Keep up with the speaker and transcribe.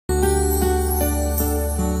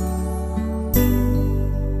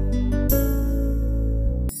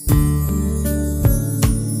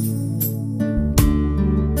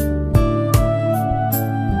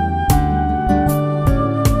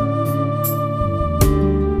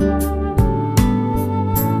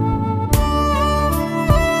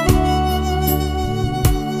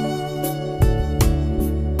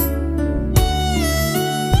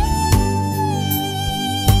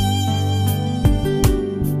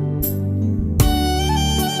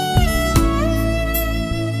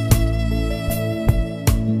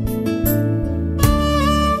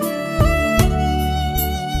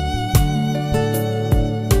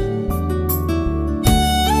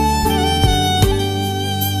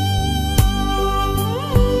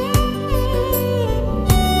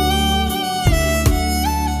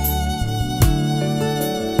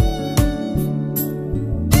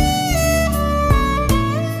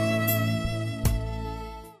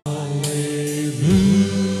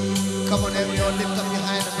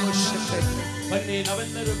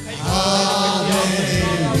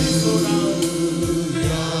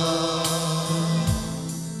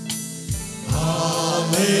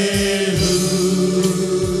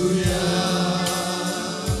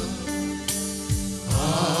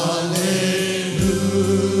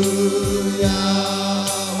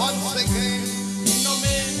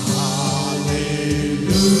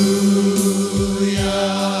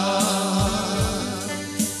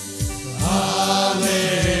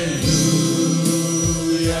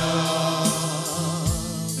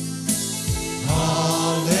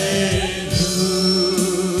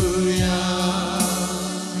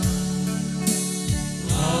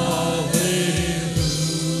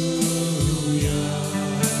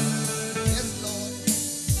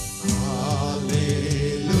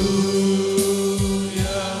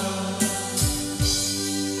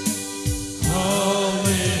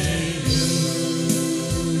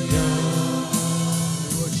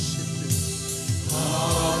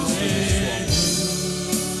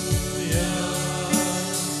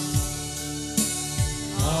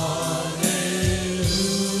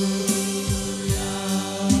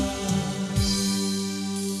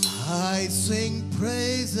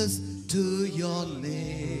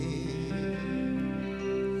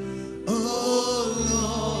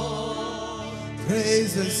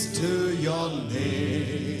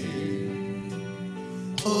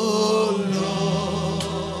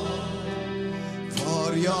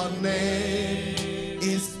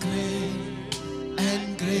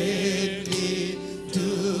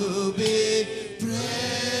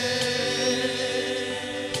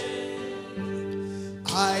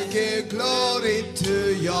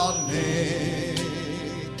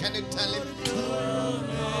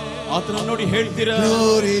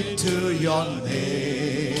Glory to your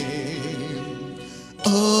name,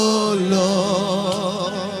 oh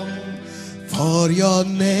Lord, for your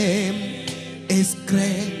name is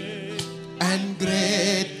great and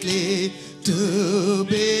greatly to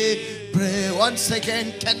be praised. Once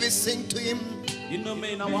again, can we sing to him?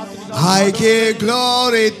 I give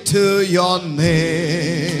glory to your name,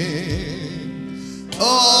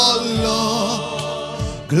 oh Lord.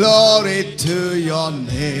 Glory to your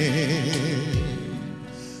name,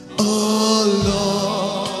 oh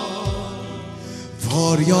Lord,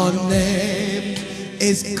 for your name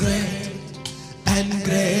is great and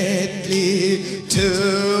greatly to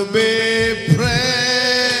be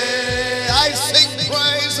praised.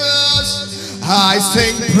 I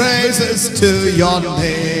sing praises to your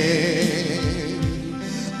name,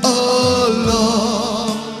 oh Lord.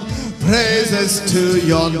 Praises to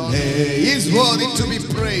your name. He's worthy to be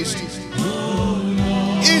praised.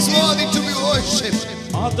 He's worthy to be worshipped.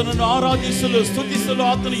 ಆತನನ್ನು ಆರಾಧಿಸಲು ಸ್ತುತಿಸಲು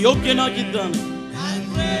ಆತನು ಯೋಗ್ಯನಾಗಿದ್ದಾನೆ.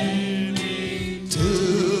 To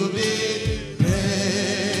be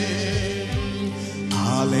praised.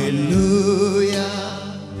 Hallelujah.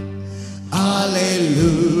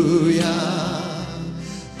 Hallelujah.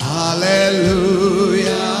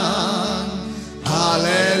 Hallelujah.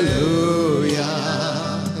 Hallelujah.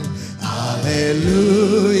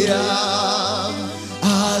 Hallelujah,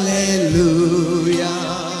 hallelujah,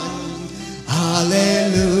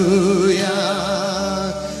 hallelujah,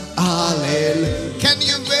 hallelujah. Can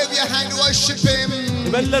you wave your hand, worship him?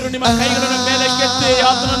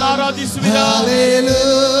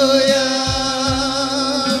 Hallelujah,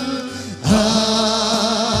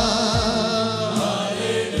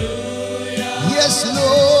 hallelujah. Yes,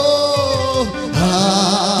 Lord.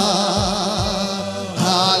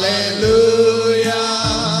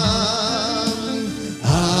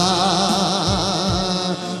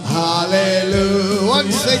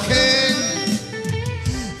 Once again,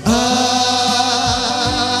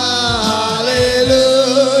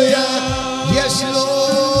 hallelujah, yes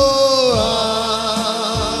Lord,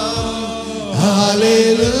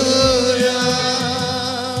 hallelujah,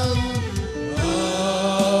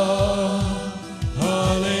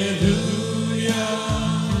 hallelujah,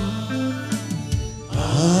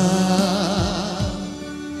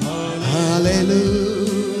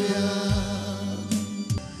 hallelujah.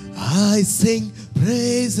 I sing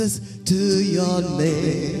praises to your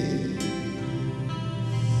name,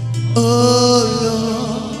 oh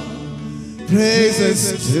Lord, praises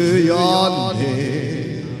to your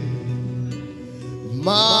name,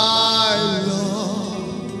 my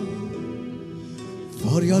Lord,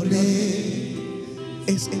 for your name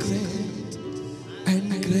is great and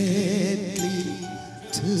greatly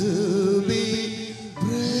to be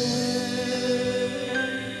praised.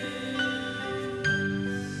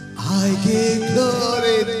 I give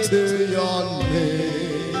glory to your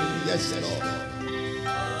name. Yes, Lord.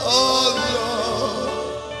 Oh, Lord.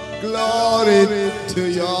 Glory to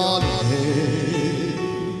your name.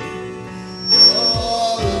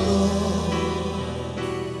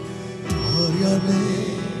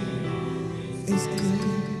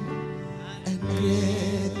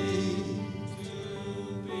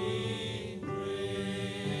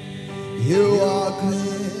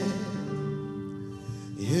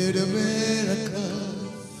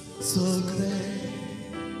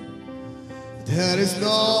 is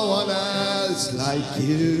no one else like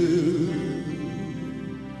you.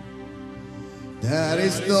 There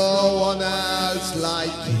is no one else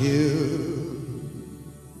like you.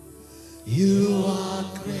 You are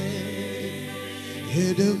great.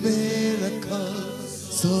 You do miracles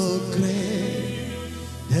so great.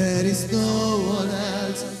 There is no one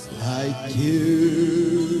else like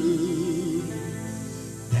you.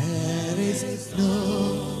 There is no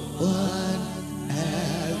one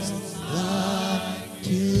else like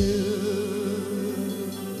you.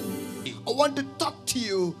 I want to talk to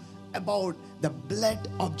you about the blood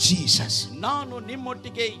of Jesus. ನಾನು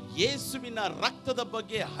ನಿಮ್ಮೊಟ್ಟಿಗೆ ಯೇಸುವಿನ ರಕ್ತದ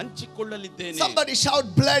ಬಗ್ಗೆ ಹಂಚಿಕೊಳ್ಳಲಿದ್ದೇನೆ. Somebody shout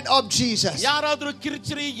blood of Jesus. ಯಾರಾದರೂ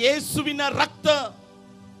ಕಿರ್ಚಿರಿ ಯೇಸುವಿನ ರಕ್ತ.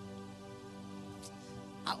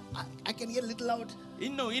 I can hear a little loud.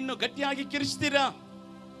 ಇನ್ನು ಗಟ್ಟಿಯಾಗಿ ಕಿರ್ಚ್ತೀರಾ?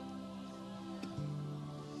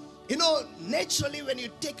 You know, naturally when you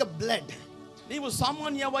take a blood, ನೀವು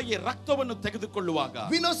ಸಾಮಾನ್ಯವಾಗಿ ರಕ್ತವನ್ನು ತೆಗೆದುಕೊಳ್ಳುವಾಗ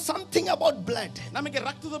we know something about blood. ನಮಗೆ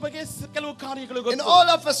ರಕ್ತದ ಬಗ್ಗೆ ಕೆಲವು ಕಾರ್ಯಗಳು And ಗೊತ್ತು. all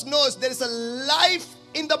of us knows there is a life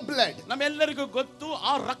in the blood. ನಮ್ಮೆಲ್ಲರಿಗೂ ಗೊತ್ತು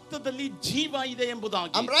ಆ ರಕ್ತದಲ್ಲಿ ಜೀವ ಇದೆ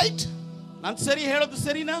ಎಂಬುದಾಗಿ. I'm right? ನಾನು ಸರಿ ಹೇಳೋದು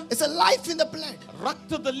ಸರಿನಾ? It's a life in the blood.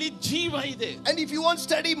 ರಕ್ತದಲ್ಲಿ ಜೀವ ಇದೆ. And if you want to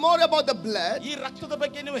study more about the blood, ಈ ರಕ್ತದ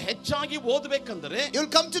ಬಗ್ಗೆ ನೀವು ಹೆಚ್ಚಾಗಿ ಓದಬೇಕಂದ್ರೆ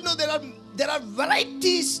you'll come to know there are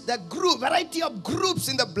varieties, variety of groups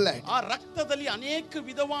in the blood. ಆ ರಕ್ತದಲ್ಲಿ ಅನೇಕ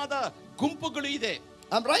ವಿಧವಾದ ಗುಂಪುಗಳು ಇದೆ.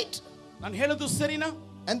 I'm right? ನಾನು ಹೇಳೋದು ಸರಿನಾ?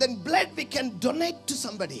 And then blood we can donate to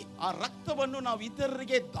somebody. ಆ ರಕ್ತವನ್ನು ನಾವು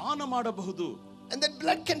ಇತರರಿಗೆ ದಾನ ಮಾಡಬಹುದು. And then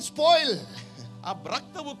blood can spoil. ಆ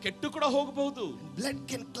ರಕ್ತವು ಕೆಟ್ಟು ಕೂಡ ಹೋಗಬಹುದು. Blood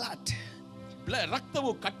can clot. ರಕ್ತವು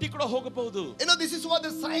ಕಟ್ಟಿ ಕೂಡ ಹೋಗಬಹುದು. You know, this is what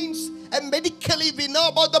the science and medically we know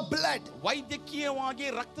about the blood. ವೈದ್ಯಕೀಯವಾಗಿ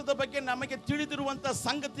ರಕ್ತದ ಬಗ್ಗೆ ನಮಗೆ ತಿಳಿದಿರುವಂತ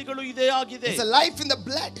ಸಂಗತಿಗಳು ಇದೇ ಆಗಿದೆ. There's a life in the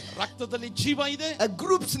blood. ರಕ್ತದಲ್ಲಿ ಜೀವ ಇದೆ.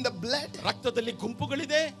 Groups in the blood. ರಕ್ತದಲ್ಲಿ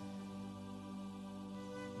ಗುಂಪುಗಳಿದೆ.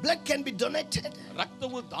 Blood can be donated.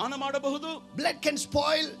 ರಕ್ತವು ದಾನ ಮಾಡಬಹುದು. Blood can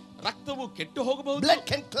spoil. ರಕ್ತವು ಕೆಟ್ಟು ಹೋಗಬಹುದು. Blood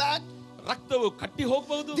can clot. ರಕ್ತವು ಕಟ್ಟಿ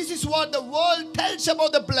ಹೋಗಬಹುದು. This is what the world tells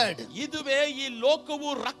about the blood. ಇದುವೇ ಈ ಲೋಕವು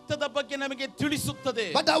ರಕ್ತದ ಬಗ್ಗೆ ನಮಗೆ ತಿಳಿಸುತ್ತದೆ.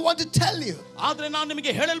 But I want to tell you, ಆದ್ರೆ ನಾನು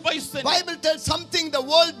ನಿಮಗೆ ಹೇಳಲು ಬಯಸುತ್ತೇನೆ, Bible tells something the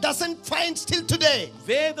world doesn't find still today.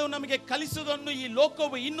 ವೇದವು ನಮಗೆ ಕಲಿಸುವುದನ್ನು ಈ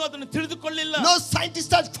ಲೋಕವು ಇನ್ನೂ ಅದನ್ನು ತಿಳಿದುಕೊಳ್ಳಿಲ್ಲ. No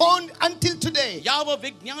scientist has found until today. ಯಾವ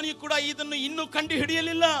ವಿಜ್ಞಾನಿಯೂ ಕೂಡ ಇದನ್ನು ಇನ್ನೂ ಕಂಡು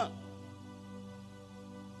ಹಿಡಿಯಲಿಲ್ಲ.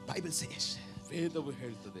 Bible says, ವೇದವು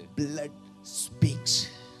ಹೇಳ್ತದೆ, blood speaks.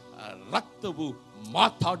 ರಕ್ತವು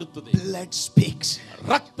ಮಾತಾಡುತ್ತದೆ. Blood speaks.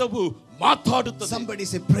 ರಕ್ತವು ಮಾತಾಡುತ್ತದೆ. Somebody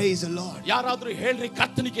say praise the Lord. ಯಾರಾದರೂ ಹೇಳ್ರಿ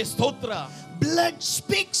ಕರ್ತನಿಗೆ ಸ್ತೋತ್ರ. Blood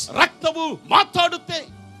speaks. ರಕ್ತವು ಮಾತಾಡುತ್ತೆ.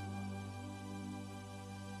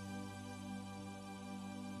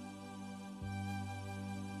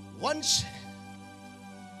 Once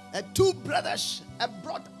two brothers have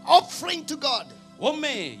brought offering to God.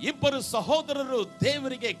 ಒಮ್ಮೆ ಇಬ್ಬರು ಸಹೋದರರು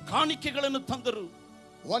ದೇವರಿಗೆ ಕಾಣಿಕೆಗಳನ್ನು ತಂದರು.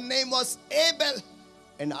 One name was Abel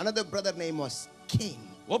and another brother name was Cain.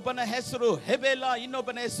 ಒಬ್ಬನ ಹೆಸರು ಹೆಬೇಲ,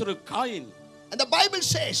 ಇನ್ನೊಬ್ಬನ ಹೆಸರು coin. And the Bible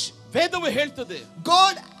says, ವೇದವು ಹೇಳ್ತದೆ,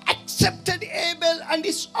 God accepted Abel and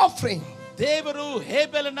his offering. ದೇವರು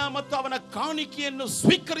ಹೇಬೆಲನ ಮತ್ತು ಅವನ ಕಾಣಿಕೆಯನ್ನು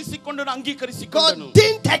ಸ್ವೀಕರಿಸಿಕೊಂಡು ಅಂಗೀಕರಿಸಿಕೊಂಡನು. God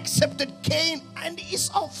didn't accept Cain and his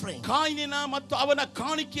offering. ಕಾಯಿನಿನ ಮತ್ತು ಅವನ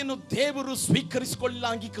ಕಾಣಿಕೆಯನ್ನು ದೇವರು ಸ್ವೀಕರಿಸಿಕೊಳ್ಳಿಲ್ಲ,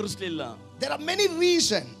 ಅಂಗೀಕರಿಸಲಿಲ್ಲ. There are many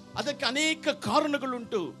reasons. ಅದಕ್ಕೆ ಅನೇಕ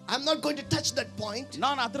ಕಾರಣಗಳುಂಟು. I'm not going to touch that point.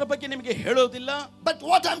 ನಾನು ಅದರ ಬಗ್ಗೆ ನಿಮಗೆ ಹೇಳೋದಿಲ್ಲ. But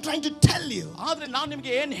what I'm trying to tell you, ಆದ್ರೆ ನಾನು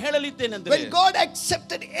ನಿಮಗೆ ಏನು ಹೇಳಲಿದ್ದೇನೆಂದರೆ, when God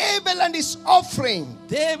accepted Abel and his offering,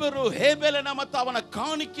 ದೇವರು ಹೇಬೆಲನ ಮತ್ತು ಅವನ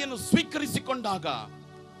ಕಾಣಿಕೆಯನ್ನು ಸ್ವೀಕರಿಸಿಕೊಂಡಾಗ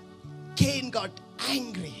Cain got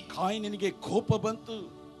angry. ಕಾಯಿನಿಗೆ ಕೋಪ ಬಂತು.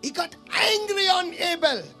 He got angry on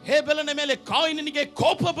Abel. ಹೇಬೆಲನ ಮೇಲೆ ಕಾಯಿನಿಗೆ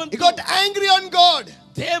ಕೋಪ ಬಂತು. He got angry on God.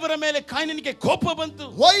 ದೇವರ ಮೇಲೆ ಕಾಯಿನಿಗೆ ಕೋಪ ಬಂತು.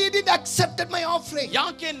 Why you didn't accept my offering?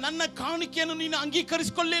 ಯಾಕೆ ನನ್ನ ಕಾಣಿಕೆಯನ್ನು ನೀನು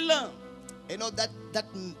ಅಂಗೀಕರಿಸಿಕೊಳ್ಳಿಲ್ಲ? You know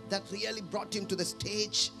that really brought him to the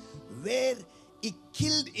stage where he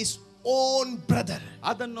killed his own brother.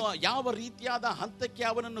 ಅದನ್ನು ಯಾವ ರೀತಿಯಾದ ಹಂತಕ್ಕೆ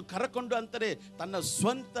ಅವನನ್ನು ಕರೆಕೊಂಡು ಅಂತಾರೆ, ತನ್ನ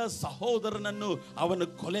ಸ್ವಂತ ಸಹೋದರನನ್ನು ಅವನು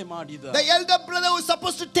ಕೊಲೆ ಮಾಡಿದ. The elder brother was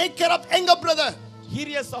supposed to take care of younger brother.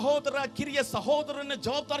 ಹಿರಿಯ ಸಹೋದರ ಕಿರಿಯ ಸಹೋದರನ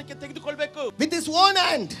ಜವಾಬ್ದಾರಿಕೆ ತೆಗೆದುಕೊಳ್ಳಬೇಕು. With his own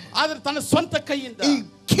hand, ಆದರೆ ತನ್ನ ಸ್ವಂತ ಕೈಯಿಂದ he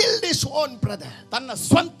killed his own brother. ತನ್ನ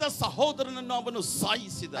ಸ್ವಂತ ಸಹೋದರನನ್ನು ಅವನು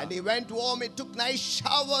ಸಾಯಿಸಿದ. And he went home, he took nice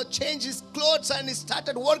shower, changed his clothes and he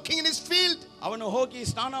started working in his field. ಅವನು ಹೋಗಿ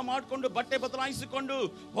ಸ್ನಾನ ಮಾಡಿಕೊಂಡು ಬಟ್ಟೆ ಬದಲಾಯಿಸಿಕೊಂಡು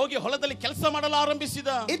ಹೋಗಿ ಹೊಲದಲ್ಲಿ ಕೆಲಸ ಮಾಡಲು ಆರಂಭಿಸಿದ.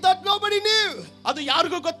 He thought nobody knew. ಅದು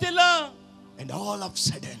ಯಾರಿಗೂ ಗೊತ್ತಿಲ್ಲ. And all of a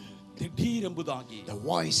sudden, ದಿಢೀರ್ ಎಂಬುದಾಗಿ the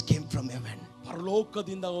voice came from heaven.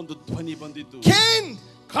 ಪರಲೋಕದಿಂದ ಒಂದು ಧ್ವನಿ ಬಂದಿತು. Cain,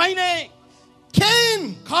 ಕಾಯಿನೇ, Cain,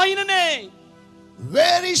 ಕಾಯಿನನೇ,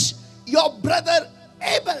 where is your brother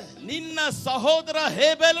Abel? ನಿನ್ನ ಸಹೋದರ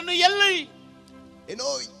ಹೇಬೆಲನು ಎಲ್ಲಿ? You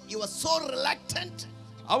know, he was so reluctant.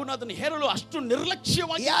 ಅವನು ಅದನ್ನು ಹೇರಲು ಅಷ್ಟು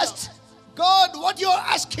ನಿರ್ಲಕ್ಷ್ಯವಾಗಿ. He asked God, what you're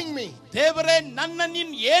asking me? ದೇವರೇ, ನನ್ನ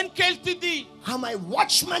ನೀನು ಏನ್ ಕೇಳ್ತಿದ್ದಿ? Am I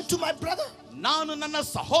watchman to my brother? ನಾನು ನನ್ನ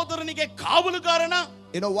ಸಹೋದರನಿಗೆ ಕಾವಲುಗಾರನ?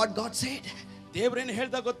 You know what God said? ದೇವರೇನು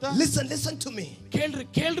ಹೇಳ್ದ ಗೊತ್ತಾ? Listen to me.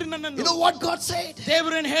 ಕೇಳ್ರಿ ನನ್ನನ್ನು. You know what God said?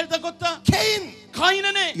 ದೇವರೇನು ಹೇಳ್ದ ಗೊತ್ತಾ?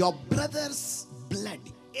 ಕಾಯಿನನೇ, your brother's blood,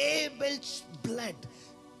 Abel's blood,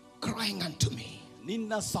 crying unto me.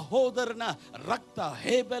 ನಿನ್ನ ಸಹೋದರನ ರಕ್ತ,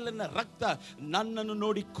 ಹೇಬೆಲನ ರಕ್ತ ನನ್ನನ್ನು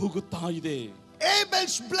ನೋಡಿ ಕೂಗುತ್ತಾ ಇದೆ.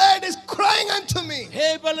 Abel's blood is crying unto me.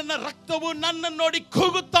 ಹೇಬೆಲನ ರಕ್ತವು ನನ್ನನ್ನು ನೋಡಿ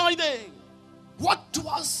ಕೂಗುತ್ತಾ ಇದೆ. What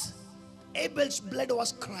was Abel's blood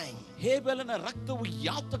was crying? ಹೇಬೆಲನ ರಕ್ತವು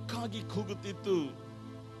ಯಾತಕ್ಕಾಗಿ ಕೂಗುತ್ತಿತ್ತು?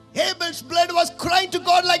 Abel's blood was crying to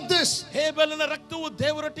God like this. ಹೇಬೆಲನ ರಕ್ತವು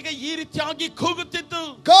ದೇವರೊಟ್ಟಿಗೆ ಈ ರೀತಿಯಾಗಿ ಕೂಗುತ್ತಿತ್ತು.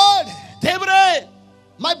 God, ದೇವರೇ,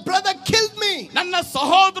 my brother killed me. ನನ್ನ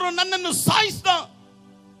ಸಹೋದರ ನನ್ನನ್ನು ಸಾಯಿಸಿದ.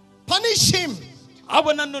 Punish him.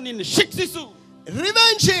 ಅವನನ್ನು ನೀನು ಶಿಕ್ಷಿಸು.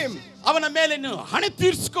 Revenge him. ಅವನ ಮೇಲೆ ನೀನು ಹಣೆ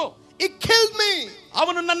ತೀರಿಸಿಕೋ. He killed me.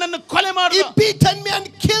 ಅವನು ನನ್ನನ್ನು ಕೊಲೆ ಮಾಡಿದ. He beaten me and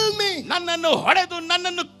killed me. ನನ್ನನ್ನು ಹೊಡೆದು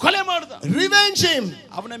ನನ್ನನ್ನು ಕೊಲೆ ಮಾಡಿದ. Revenge him.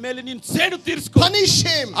 ಅವನ ಮೇಲೆ ನೀನು ಸೇಡು ತೀರಿಸಿಕೋ. Punish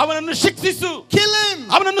him. ಅವನನ್ನು ಶಿಕ್ಷಿಸು. Kill him.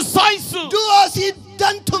 ಅವನನ್ನು ಸಾಯಿಸು. Do as he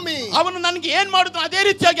done to me. ಅವನು ನನಗೆ ಏನು ಮಾಡಿದ ಅದೇ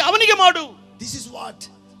ರೀತಿಯಾಗಿ ಅವನಿಗೆ ಮಾಡು. This is what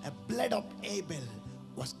a blood of Abel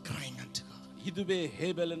was crying unto God. ಇದುವೇ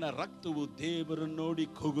ಹೇಬೆಲನ ರಕ್ತವು ದೇವರನ್ನು ನೋಡಿ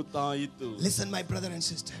ಕೂಗುತ್ತಾ ಇತ್ತು. Listen, my brother and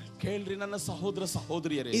sister. ಕೇಳ್ರಿ ನನ್ನ ಸಹೋದರ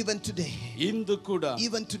ಸಹೋದರಿಯರೇ. Even today, ಇಂದು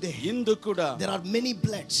ಕೂಡ there are many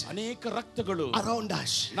bloods ಅನೇಕ ರಕ್ತಗಳು around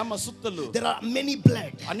us. ನಮ್ಮ ಸುತ್ತಲೂ There are many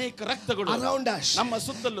blood ಅನೇಕ ರಕ್ತಗಳು around us, ನಮ್ಮ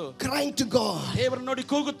ಸುತ್ತಲೂ crying to God ದೇವರನ್ನು ನೋಡಿ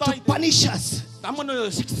ಕೂಗುತ್ತಾ to ಇದೆ. punish us, ನಮ್ಮನ್ನು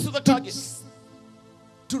ಶಿಕ್ಷಿಸುವುದಕ್ಕಾಗಿ,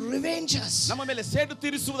 to revenge us, ನಮ್ಮ ಮೇಲೆ ಸೇಡು to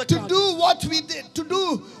ತೀರಿಸುವುದಕ್ಕಾಗಿ, do what we did, to do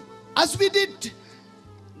as we did.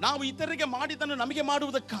 ನಾವು ಇತರರಿಗೆ ಮಾಡಿದ್ದನ್ನು ನಮಗೆ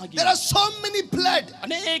ಮಾಡುವುದಕ್ಕಾಗಿ There are so many blood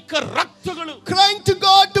ಅನೇಕ ರಕ್ತಗಳು crying to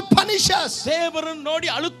God to punish us, ದೇವರನ್ನು ನೋಡಿ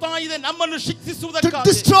ಅಳುತ್ತಾ ಇದೆ. ನಮ್ಮನ್ನು to ಶಿಕ್ಷಿಸುವುದಕ್ಕಾಗಿ,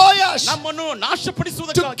 destroy us, ನಮ್ಮನ್ನು to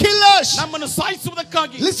ನಾಶಪಡಿಸುವುದಕ್ಕಾಗಿ, kill us. ನಮ್ಮನ್ನು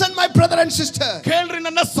ಸಾಯಿಸುವುದಕ್ಕಾಗಿ. Listen, my brother and sister. ಕೇಳ್ರಿ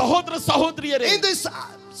ನನ್ನ ಸಹೋದರ ಸಹೋದರಿಯರೇ. In this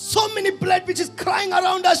so many blood which is crying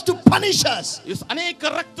around us to punish us. ಅನೇಕ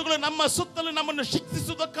ರಕ್ತಗಳು ನಮ್ಮ ಸುತ್ತಲೂ ನಮ್ಮನ್ನು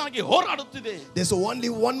ಶಿಕ್ಷಿಸುವುದಕ್ಕಾಗಿ ಹೋರಾಡುತ್ತಿದೆ. There's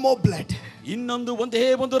only one more blood. ಇನ್ನೊಂದು ಒಂದೇ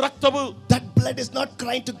ಒಂದು ರಕ್ತವು. That blood is not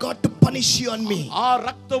crying to God to punish you and me. ಆ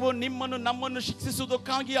ರಕ್ತವು ನಿಮ್ಮನ್ನು ನಮ್ಮನ್ನು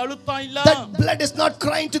ಶಿಕ್ಷಿಸುವುದಕ್ಕಾಗಿ ಅಳುತ್ತಾ ಇಲ್ಲ. That blood is not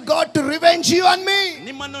crying to God to revenge you and me.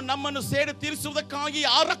 ನಿಮ್ಮನ್ನು ನಮ್ಮನ್ನು ಸೇಡು ತೀರಿಸುವುದಕ್ಕಾಗಿ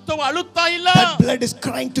ಆ ರಕ್ತವು ಅಳುತ್ತಾ ಇಲ್ಲ. That blood is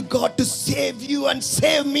crying to God to save you and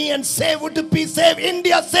save me and save Udupi, save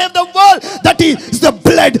India, save the world. That is the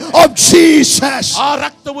blood of Jesus. ಆ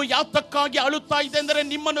ರಕ್ತವು ಯಾತಕ್ಕಾಗಿ ಅಳುತ್ತಾ ಇದೆ ಅಂದರೆ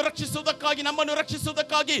ನಿಮ್ಮನ್ನು ರಕ್ಷಿಸುವುದಕ್ಕಾಗಿ, ನಮ್ಮನ್ನು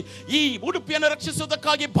ರಕ್ಷಿಸುವುದಕ್ಕಾಗಿ, ಈ ಉಡುಪಿಯನ್ನು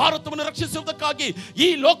ರಕ್ಷಿಸುವುದಕ್ಕಾಗಿ, ಭಾರತವನ್ನು ರಕ್ಷಿಸುವುದಕ್ಕಾಗಿ, ಈ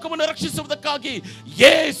ಲೋಕವನ್ನು ರಕ್ಷಿಸುವುದಕ್ಕಾಗಿ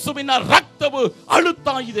ಯೇಸುವಿನ ರಕ್ತವು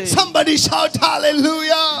ಅಳುತ್ತಾ ಇದೆ. Somebody shout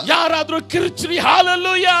hallelujah. ಯಾರಾದರೂ ಕಿರುಚಿರಿ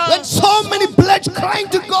hallelujah. When so many blood crying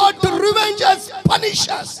to God to revenge us, punish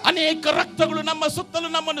us. ಅನೇಕ ರಕ್ತಗಳು ನಮ್ಮ ಸುತ್ತಲೂ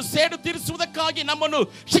ನಮ್ಮನ್ನು ಸೇಡು ತೀರಿಸುವುದಕ್ಕಾಗಿ, ನಮ್ಮನ್ನು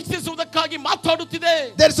ಶಿಕ್ಷಿಸುವುದಕ್ಕಾಗಿ ಮಾತಾಡುತ್ತಿದೆ.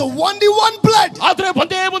 There's only one blood ಆದರೆ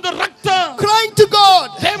ಒಂದೇ ಒಂದು ರಕ್ತ crying to God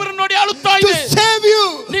ದೇವರನ್ನು ನೋಡಿ ಅಳುತ್ತಾ to ಇದೆ. save you,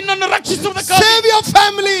 ನಿನ್ನನ್ನು ರಕ್ಷಿಸುವುದಕ್ಕಾಗಿ, save your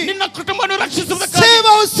family, ನಿನ್ನ ಕುಟುಂಬವನ್ನು ರಕ್ಷಿಸುವುದಕ್ಕಾಗಿ, save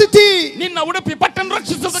our city, ನಿನ್ನ ಉಡುಪಿ ಪಟ್ಟಣ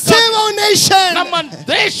ರಕ್ಷಿಸುವುದಕ್ಕಾಗಿ, save our nation. ನಮ್ಮ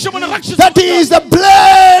ದೇಶವನ್ನು That ರಕ್ಷಿಸುವುದಕ್ಕಾಗಿ. is the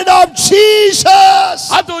blood of Jesus.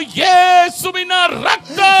 ಅದು ಯೇಸುವಿನ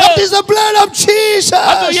ರಕ್ತ. That is the blood of ಅದು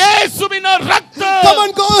Jesus. ಯೇಸುವಿನ ರಕ್ತ. Come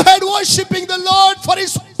on, go ahead worshiping the Lord for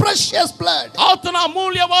his precious blood. ಆತನ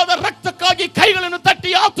ಅಮೂಲ್ಯವಾದ ರಕ್ತಕ್ಕಾಗಿ ಕೈಗಳನ್ನು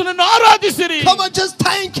ತಟ್ಟಿ ಆತನನ್ನು ಆರಾಧಿಸಿರಿ. Come on, just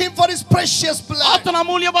thank him for his precious blood. ಆತನ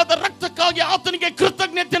ಅಮೂಲ್ಯವಾದ ರಕ್ತಕ್ಕಾಗಿ ಆತನಿಗೆ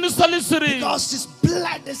ಕೃತಜ್ಞತೆಯನ್ನು ಸಲ್ಲಿಸಿರಿ. Because his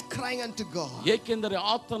blood is crying unto God. ಏಕೆಂದರೆ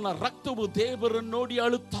ಆತನ ರಕ್ತವು ದೇವರನ್ನು ನೋಡಿ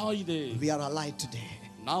ಅಳುತ್ತಾ ಇದೆ. We are alive today.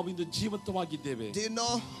 ನಾವಿಂದು ಜೀವಂತವಾಗಿದ್ದೇವೆ. Do you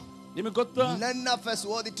know? ನಿಮಗೆ ಗೊತ್ತಾ? None of us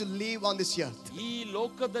worthy to live on this earth. ಈ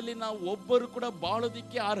ಲೋಕದಲ್ಲಿ ನಾವು ಒಬ್ಬರು ಕೂಡ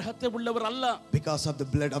ಬಾಳೋದಿಕ್ಕೆ ಅರ್ಹತೆ ಉಳ್ಳವರಲ್ಲ. Because of the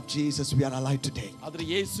blood of Jesus, we are alive today. ಆದ್ರೆ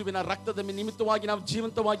ಯೇಸುವಿನ ರಕ್ತದ ನಿಮಿತ್ತವಾಗಿ ನಾವು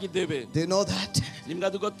ಜೀವಂತವಾಗಿದ್ದೇವೆ. Do you know that? ನಿಮ್ಗೆ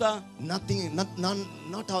ಅದು ಗೊತ್ತಾ? Nothing,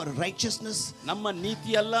 not our righteousness. ನಮ್ಮ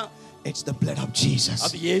ನೀತಿ ಅಲ್ಲ, it's the blood of Jesus.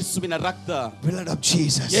 ಅದು ಯೇಸುವಿನ ರಕ್ತ. Blood of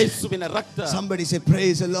Jesus. ಯೇಸುವಿನ ರಕ್ತ. Somebody say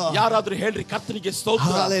praise the Lord. ಯಾರಾದರೂ ಹೇಳ್ರಿ ಕರ್ತನಿಗೆ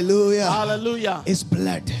ಸ್ತೋತ್ರ. Hallelujah. Hallelujah. His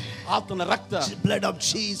blood. ಆತನ ರಕ್ತ. Blood of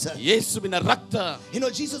Jesus. ಯೇಸುವಿನ ರಕ್ತ. You know,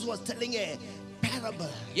 Jesus was telling a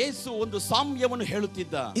parable. ಯೇಸು ಒಂದು ಸಾಮ್ಯವನ್ನು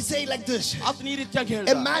ಹೇಳುತ್ತಿದ್ದ. He said like this. ಆತನ ಈ ರೀತಿಯಾಗಿ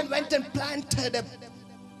ಹೇಳಿದ. A man went and planted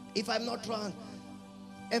if I'm not wrong,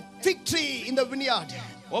 a fig tree in the vineyard.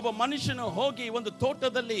 ಒಬ್ಬ ಮನುಷ್ಯನು ಹೋಗಿ ಒಂದು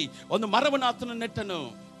ತೋಟದಲ್ಲಿ ಒಂದು ಮರವನ್ನು ಆತನು ನೆಟ್ಟನು.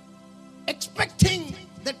 Expecting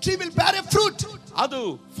the tree will bear a fruit. ಅದು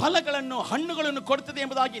ಫಲಗಳನ್ನು ಹಣ್ಣುಗಳನ್ನು ಕೊಡುತ್ತದೆ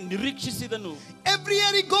ಎಂಬುದಾಗಿ ನಿರೀಕ್ಷಿಸಿದನು. Every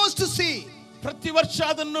year he goes to see. ಪ್ರತಿ ವರ್ಷ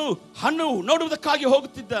ಅದನ್ನು ಹಣ್ಣು ನೋಡುವುದಕ್ಕಾಗಿ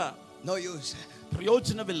ಹೋಗುತ್ತಿದ್ದ. No use.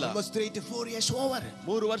 ಪ್ರಯೋಜನವಿಲ್ಲ. Almost 3 to 4 years over.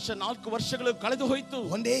 3 ವರ್ಷ 4 ವರ್ಷಗಳು ಕಳೆದು ಹೋಯಿತು.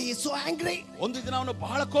 One day he is so angry. ಒಂದು ದಿನ ಅವನು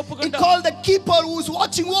ಬಹಳ He ಕೋಪಗೊಂಡ. called the keeper who is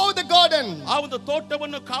watching over the garden. ಆ ಒಂದು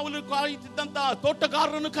ತೋಟವನ್ನು ಕಾವಲು ಕಾಯುತ್ತಿದ್ದಂತ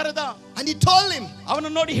ತೋಟಗಾರರನ್ನು ಕರೆದ. And he told him, ಅವನು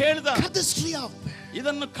ನೋಡಿ ಹೇಳಿದ, cut this tree up.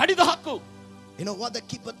 ಇದನ್ನು ಕಡಿದು ಹಾಕು. You know what the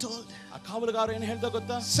keeper told? ಆ ಕಾವಲುಗಾರ ಏನು ಹೇಳ್ದ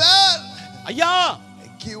ಗೊತ್ತಾ? Sir, ಅಯ್ಯ,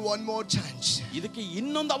 give one more chance. ಇದಕ್ಕೆ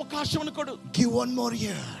ಇನ್ನೊಂದು ಅವಕಾಶವನ್ನು ಕೊಡು. Give one more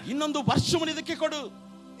year. ಇನ್ನೊಂದು ವರ್ಷವನ್ನು ಇದಕ್ಕೆ ಕೊಡು.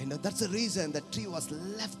 You know, that's the reason the tree was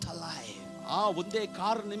left alive. ಆ ಒಂದೇ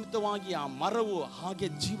ಕಾರಣ ನಿಮಿತ್ತವಾಗಿ ಆ ಮರವು ಹಾಗೆ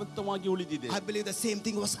ಜೀವಂತವಾಗಿ ಉಳಿದಿದೆ. I believe the same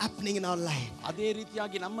thing was happening in our life. ಅದೇ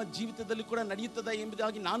ರೀತಿಯಾಗಿ ನಮ್ಮ ಜೀವಿತದಲ್ಲಿ ಕೂಡ ನಡೆಯುತ್ತದೆ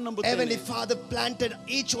ಎಂಬುದಾಗಿ ನಾನು Heavenly ನಂಬುತ್ತೇನೆ. Father planted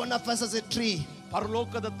each one of us as a tree.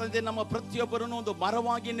 ಪರಲೋಕದ ತಂದೆ ನಮ್ಮ ಪ್ರತಿಯೊಬ್ಬರನ್ನು ಒಂದು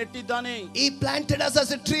ಮರವಾಗಿ ನೆಟ್ಟಿದ್ದಾನೆ. He planted us as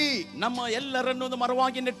a tree, ನಮ್ಮ ಎಲ್ಲರನ್ನು ಒಂದು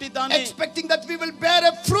ಮರವಾಗಿ ನೆಟ್ಟಿದ್ದಾನೆ. expecting that we will bear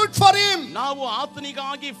a fruit for him. ನಾವು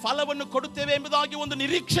ಆತನಿಗಾಗಿ ಫಲವನ್ನು ಕೊಡುತ್ತೇವೆ ಎಂಬುದಾಗಿ ಒಂದು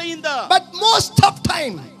ನಿರೀಕ್ಷೆಯಿಂದ. But most of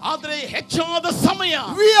time, ಆದರೆ ಹೆಚ್ಚಾದ ಸಮಯ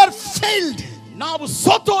we are failed. ನಾವು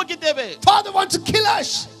ಸೋತು ಹೋಗಿದ್ದೇವೆ. Father wants to kill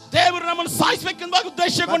us. ದೇವರು ನಮ್ಮನ್ನು ಸಾಯಿಸಬೇಕೆಂಬ But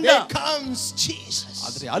ಉದ್ದೇಶಗೊಂಡ. there comes Jesus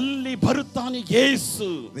ಆದರೆ ಅಲ್ಲಿ ಬರುತ್ತಾನೆ ಯೇಸು,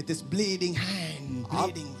 with his bleeding hand,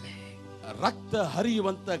 bleeding leg, ರಕ್ತ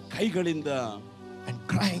ಹರಿಯುವಂತ ಕೈಗಳಿಂದ, and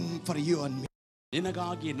crying for you and me.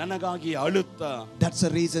 ನಿನಗಾಗಿ ನನಗಾಗಿ ಅಳುತ್ತಾ. That's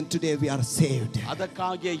the reason today we are saved.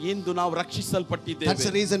 ಅದಕ್ಕಾಗಿ ಇಂದು ನಾವು ರಕ್ಷಿಸಲ್ಪಟ್ಟಿದ್ದೇವೆ. That's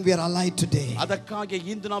the reason we are alive today. ಅದಕ್ಕಾಗಿ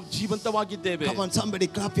ಇಂದು ನಾವು ಜೀವಂತವಾಗಿದ್ದೇವೆ. Come on, somebody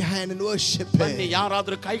clap your hand and worship ಬನ್ನಿ, him.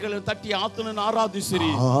 ಯಾರಾದರೂ ಕೈಗಳನ್ನು ತಟ್ಟಿ ಆತನನ್ನು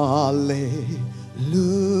ಆರಾಧಿಸಿರಿ. Hallelujah.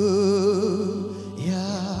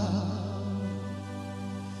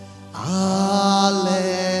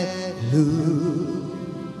 Hallelujah.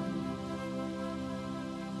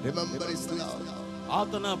 Remember his love.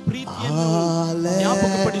 ಆತನ ಪ್ರೀತಿಯನ್ನು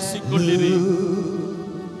ಜ್ಞಾಪಕಪಡಿಸಿಕೊಳ್ಳಿರಿ.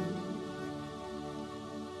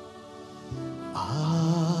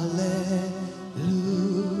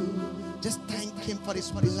 Just thank him for his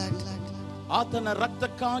blood. ಆತನ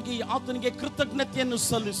ರಕ್ತಕ್ಕಾಗಿ ಆತನಿಗೆ ಕೃತಜ್ಞತೆಯನ್ನು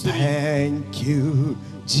ಸಲ್ಲಿಸಿರಿ. Thank you,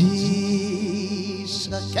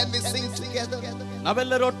 Jesus. Can we sing together?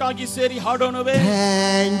 ನಾವೆಲ್ಲರೂ ಒಟ್ಟಾಗಿ ಸೇರಿ ಹಾಡೋಣವೇ?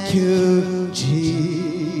 Thank you,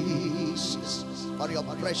 Jesus, for your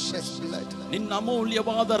precious blood. ನಿನ್ನ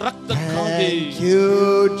ಅಮೂಲ್ಯವಾದ ರಕ್ತಕ್ಕಾಗಿ. Thank you,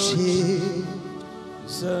 Jesus.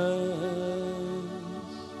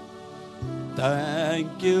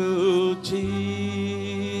 Thank you, Jesus.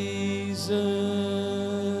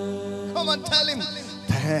 Come on, tell him.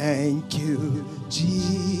 Thank you,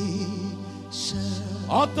 Jesus.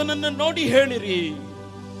 ಆತನನ್ನು ನೋಡಿ ಹೇಳಿರಿ.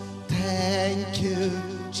 Thank you,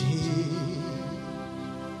 Jesus.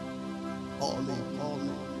 Holy,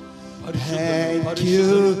 holy. Thank you,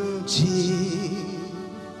 Jesus.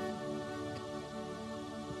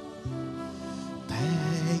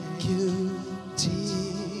 Thank you, Jesus.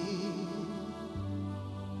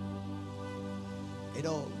 You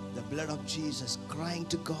know, the blood of Jesus crying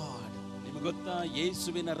to God. ನಿಮಗೆ ಗೊತ್ತಾ,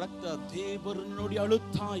 ಯೇಸುವಿನ ರಕ್ತ ದೇವರನ್ನು ನೋಡಿ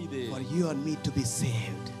ಅಳುತ್ತಾ ಇದೆ. For you and me to be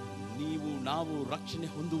saved. ನೀವು ನಾವು ರಕ್ಷಣೆ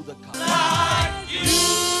ಹೊಂದುವುದಕ್ಕಾಗಿ.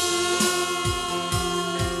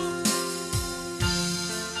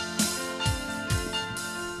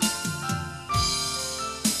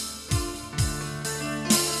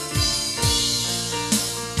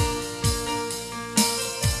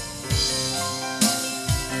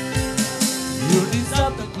 You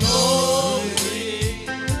deserve the glory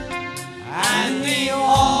and the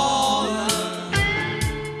honor.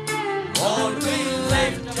 Lord, we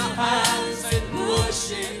lift our hands in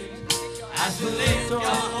worship as we lift your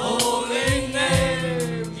holy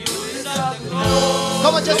name. You deserve the glory.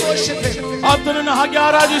 Come on, just worship him. ಆತನನ್ನು ಹಾಗೆ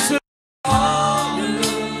ಆರಾಧಿಸಿ.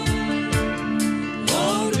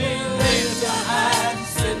 Lord, we lift our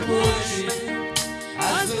hands in worship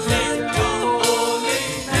as we lift your holy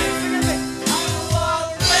name. You are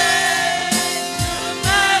great,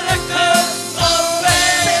 miracles so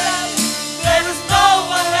great. There is no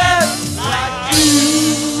one else like you.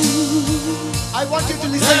 I want you to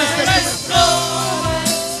listen to this There is testimony. no one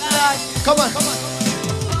else like you. Come on.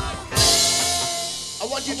 I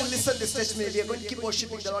want you to listen to this testimony. We are going to keep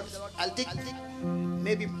worshiping the Lord. I'll take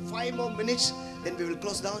maybe 5 more minutes, then we will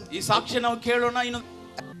close down. ಈ ಸಾಕ್ಷ್ಯ ನಾವು ಕೇಳೋಣ. ಇನ್ನು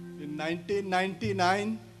In 1999,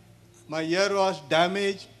 my ear was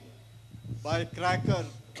damaged by a cracker,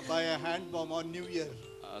 by a hand bomb on New Year.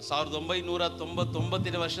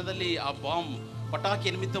 1999ನೇ ವರ್ಷದಲ್ಲಿ ಆ bomb ಪಟಾಕಿ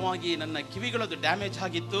ನಿಮಿತ್ತವಾಗಿ ನನ್ನ ಕಿವಿಗಳದು ಡ್ಯಾಮೇಜ್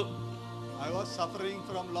ಆಗಿತ್ತು. I was suffering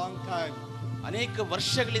from long time. ಅನೇಕ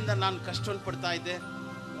ವರ್ಷಗಳಿಂದ ನಾನು ಕಷ್ಟವನ್ನು ಪಡ್ತಾ ಇದ್ದೆ.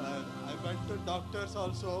 I went to doctors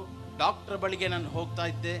also. Doctor ಬಳಿಗೆ ನಾನು ಹೋಗ್ತಾ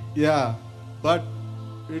ಇದ್ದೆ. Yeah, but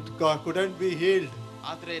it couldn't be healed.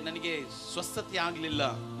 ಆದ್ರೆ ನನಗೆ ಸ್ವಸ್ಥತೆ ಆಗಲಿಲ್ಲ.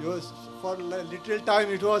 It was for a little time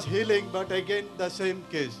it was healing, but again the same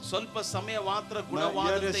case. ಸ್ವಲ್ಪ ಸಮಯ ಮಾತ್ರ My ear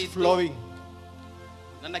ಗುಣವಾದಂತೆ is ಇತ್ತು. flowing.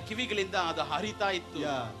 ನನ್ನ ಕಿವಿಗಳಿಂದ ಅದು ಹರಿತಾ ಇತ್ತು.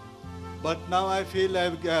 Yeah. But now I feel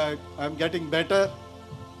I'm getting better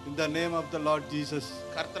in the name of the Lord Jesus.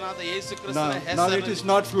 ಕರ್ತನಾದ ಯೇಸು Now, ಕ್ರಿಸ್ತನ now it ಹೆಸರಿನಲ್ಲಿ is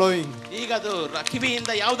not flowing. ಈಗ ಅದು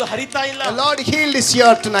ಕಿವಿಯಿಂದ ಯಾವುದು ಹರಿತಾ ಇಲ್ಲ. The Lord healed his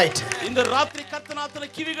ear tonight. ಇಂದು ರಾತ್ರಿ ಕರ್ತನಾತನ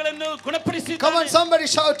ಕಿವಿಗಳನ್ನು ಗುಣಪಡಿಸಿದ್ದಾನೆ. Come on, somebody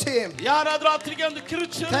shout to him. ಯಾರಾದ್ರೂ ಆತನಿಗೆ ಒಂದು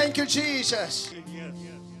ಕಿರುಚು. Thank you, Jesus. Yes,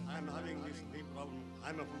 I'm having this knee problem.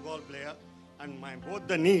 I'm a football player, and both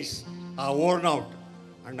the knees are worn out,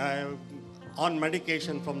 and I am on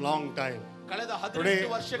medication from long time. ಕಳೆದ Today,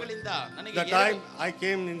 18 ವರ್ಷಗಳಿಂದ ನನಗೆ the time I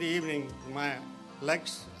came in the evening, my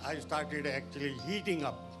legs I started actually heating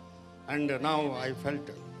up, and now I felt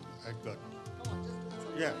good.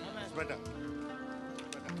 Yeah, it's better.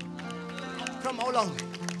 From how long?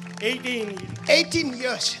 18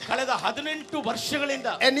 years. ಕಳೆದ 18 ವರ್ಷಗಳಿಂದ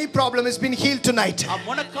Any problem has been healed tonight. ಆ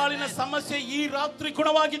ಮೊಣಕಾಲಿನ ಸಮಸ್ಯೆ ಈ ರಾತ್ರಿ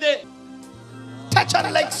ಗುಣವಾಗಿದೆ. Touch our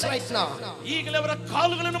legs right now. ಈಗಲೇ ಅವರ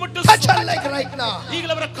ಕಾಲುಗಳನ್ನು ಮುಟ್ಟು Touch our leg right now.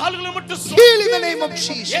 ಈಗಲೇ ಅವರ ಕಾಲುಗಳನ್ನು ಮುಟ್ಟು Heal in the name of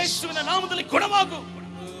Jesus. ಯೇಸುವಿನ ನಾಮದಲ್ಲಿ ಗುಣವಾಗು.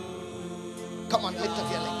 Come on, lift up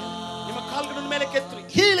your leg. ನಿಮ್ಮ ಕಾಲುಗಳನ್ನು ಮೇಲೆ ಕೆತ್ತಿ.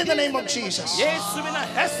 Heal in the name of Jesus. ಯೇಸುವಿನ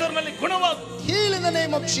ಹೆಸರಿನಲ್ಲಿ ಗುಣವಾಗು. Heal in the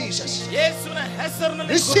name of Jesus. ಯೇಸುವಿನ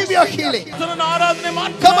ಹೆಸರಿನಲ್ಲಿ Receive your healing. ಕರ್ತನನ್ನು ಆರಾಧನೆ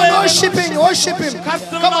ಮಾಡಿ. Come on, worship him, worship him.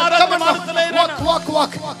 Come on now.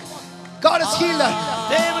 Walk. God is healer.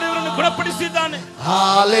 ದೇವರು ಇವರನ್ನು ಗುಣಪಡಿಸಿದ್ದಾನೆ.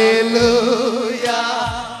 Hallelujah.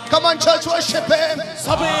 Come on, church, worship him.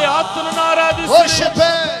 ಸಭೆ ಆತನನ್ನು ಆರಾಧಿಸಿ. Worship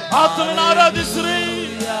him. ಆತನನ್ನು ಆರಾಧಿಸಿರಿ.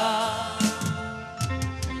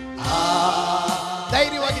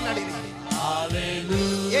 ಧೈರ್ಯವಾಗಿ ನಡೀರಿ.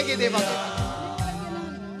 ಹೇಗಿದೆ ಇವಾಗ?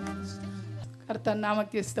 ಕರ್ತನ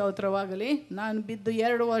ನಾಮಕ್ಕೆ ಸ್ತೋತ್ರವಾಗಲಿ. ನಾನು ಬಿದ್ದು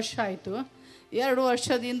 2 ವರ್ಷ ಆಯಿತು. 2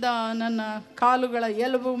 ವರ್ಷದಿಂದ ನನ್ನ ಕಾಲುಗಳ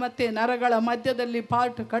ಎಲುಬು ಮತ್ತು ನರಗಳ ಮಧ್ಯದಲ್ಲಿ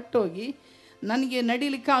ಪಾರ್ಟ್ ಕಟ್ಟೋಗಿ ನನಗೆ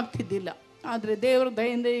ನಡಿಲಿಕ್ಕೆ ಆಗ್ತಿದ್ದಿಲ್ಲ. ಆದರೆ ದೇವರ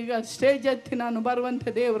ದಯೆಯಿಂದ ಈಗ ಸ್ಟೇಜ್ ಹತ್ತಿ ನಾನು ಬರುವಂತೆ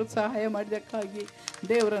ದೇವರು ಸಹಾಯ ಮಾಡಿದ್ದಕ್ಕಾಗಿ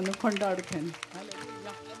ದೇವರನ್ನು ಕೊಂಡಾಡುತ್ತೇನೆ.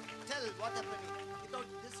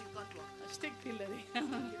 ಸ್ಟಿಕ್ ಇಲ್ಲ ರೀ.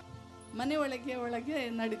 ಮನೆ ಒಳಗೆ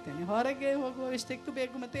ನಡಿತೇನೆ. ಹೊರಗೆ ಹೋಗುವ ಸ್ಟಿಕ್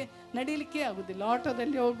ಬೇಕು, ಮತ್ತು ನಡಿಲಿಕ್ಕೆ ಆಗೋದಿಲ್ಲ.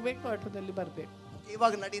 ಆಟೋದಲ್ಲಿ ಹೋಗಬೇಕು, ಆಟೋದಲ್ಲಿ ಬರಬೇಕು.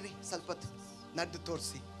 ಇವಾಗ ನಡೀರಿ, ಸ್ವಲ್ಪ ನಡೆದು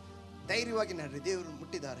ತೋರಿಸಿ. ಧೈರ್ಯವಾಗಿ ನಡ್ರಿ, ದೇವರು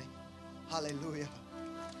ಮುಟ್ಟಿದ್ದಾರೆ. Hallelujah.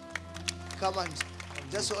 Come on,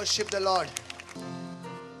 just worship the Lord.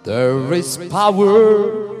 There is power,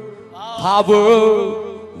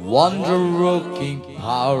 wonder-working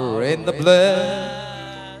power in the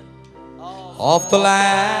blood of the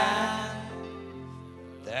Lamb.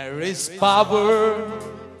 There is power,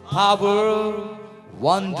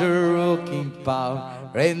 wonder-working power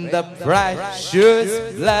in the precious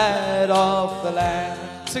blood of the Lamb.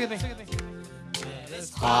 Sing it.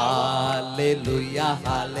 Hallelujah,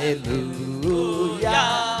 hallelujah,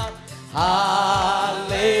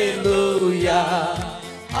 hallelujah,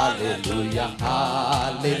 hallelujah,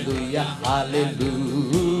 hallelujah,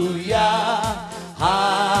 hallelujah,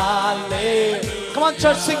 hallelujah. Come on,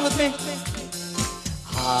 church, sing with me.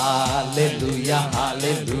 Hallelujah,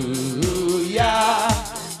 hallelujah,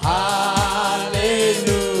 hallelujah,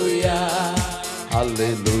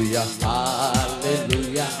 hallelujah,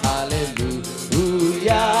 hallelujah, hallelujah,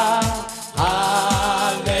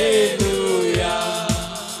 hallelujah.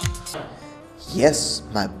 Yes,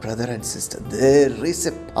 my brother and sister, there is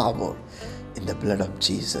a power in the blood of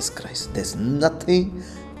Jesus Christ. There's nothing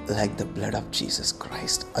like the blood of Jesus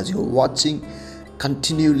Christ. As you're watching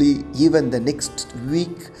continually, even the next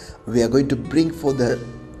week, we are going to bring for the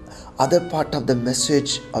other part of the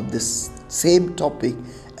message of this same topic,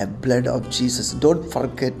 a blood of Jesus. Don't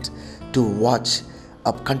forget to watch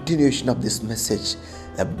a continuation of this message.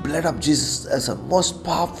 The blood of Jesus is a most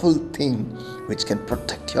powerful thing which can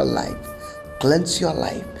protect your life, cleanse your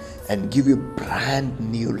life, and give you brand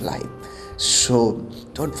new life. So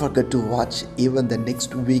don't forget to watch even the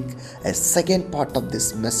next week a second part of this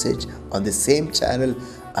message on the same channel,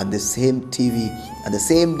 on the same TV, on the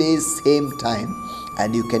same day, same time, and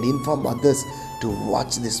you can inform others to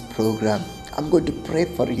watch this program. I'm going to pray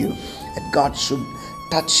for you that God should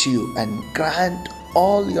touch you and grant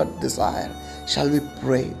all your desire. Shall we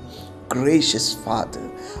pray? Gracious Father,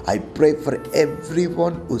 I pray for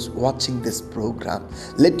everyone who's watching this program.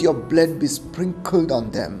 Let your blood be sprinkled on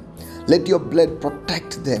them. Let your blood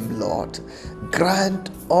protect them, Lord. Grant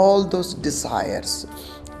all those desires.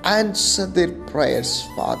 Answer their prayers,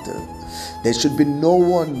 Father. There should be no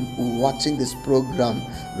one watching this program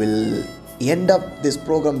will end up this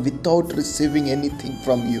program without receiving anything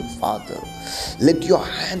from you, Father. Let your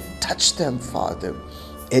hand touch them, Father.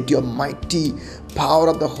 Let your mighty power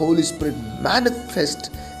of the Holy Spirit manifest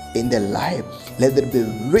in their life. Let there be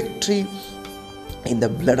victory in the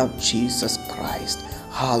blood of Jesus Christ.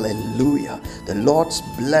 Hallelujah. The Lord's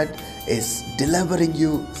blood is delivering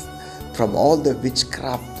you from all the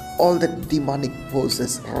witchcraft, all the demonic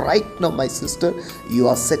forces. Right now, my sister, you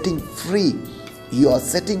are setting free. You are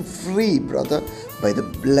setting free, brother, by the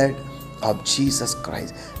blood of Jesus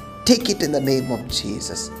Christ. Take it in the name of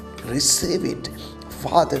Jesus. Receive it.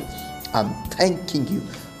 Father, I'm thanking you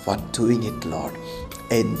for doing it, Lord.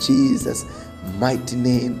 In Jesus' mighty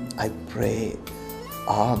name, I pray.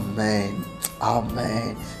 Amen.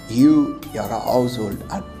 Amen. You, your household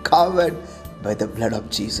are covered by the blood of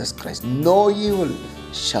Jesus Christ. No evil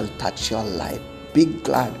shall touch your life. Be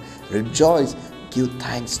glad, rejoice, give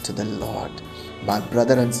thanks to the Lord. My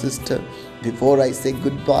brother and sister, before I say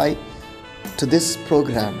goodbye to this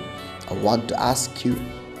program, I want to ask you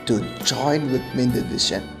to join with me in the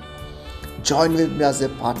vision. Join with me as a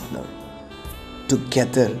partner.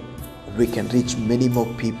 Together, we can reach many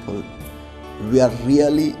more people. We are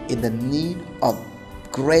really in the need of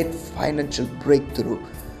great financial breakthrough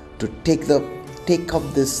to take up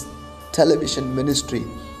this television ministry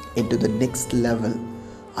into the next level.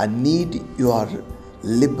 I need your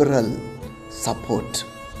liberal support.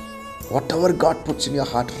 Whatever God puts in your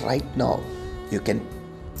heart right now, you can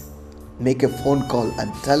make a phone call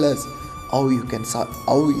and tell us how you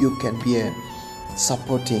can be a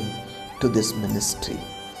supporting to this ministry.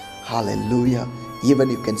 Hallelujah.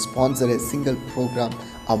 Even you can sponsor a single program,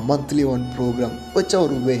 a monthly one program,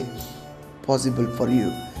 whichever way possible for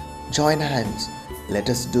you. Join hands. Let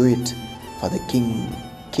us do it for the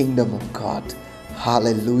kingdom of God.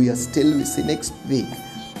 Hallelujah. Still we see next week.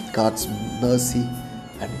 God's mercy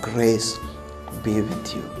and grace be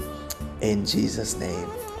with you. In Jesus' name.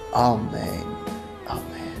 Amen.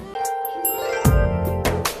 Amen.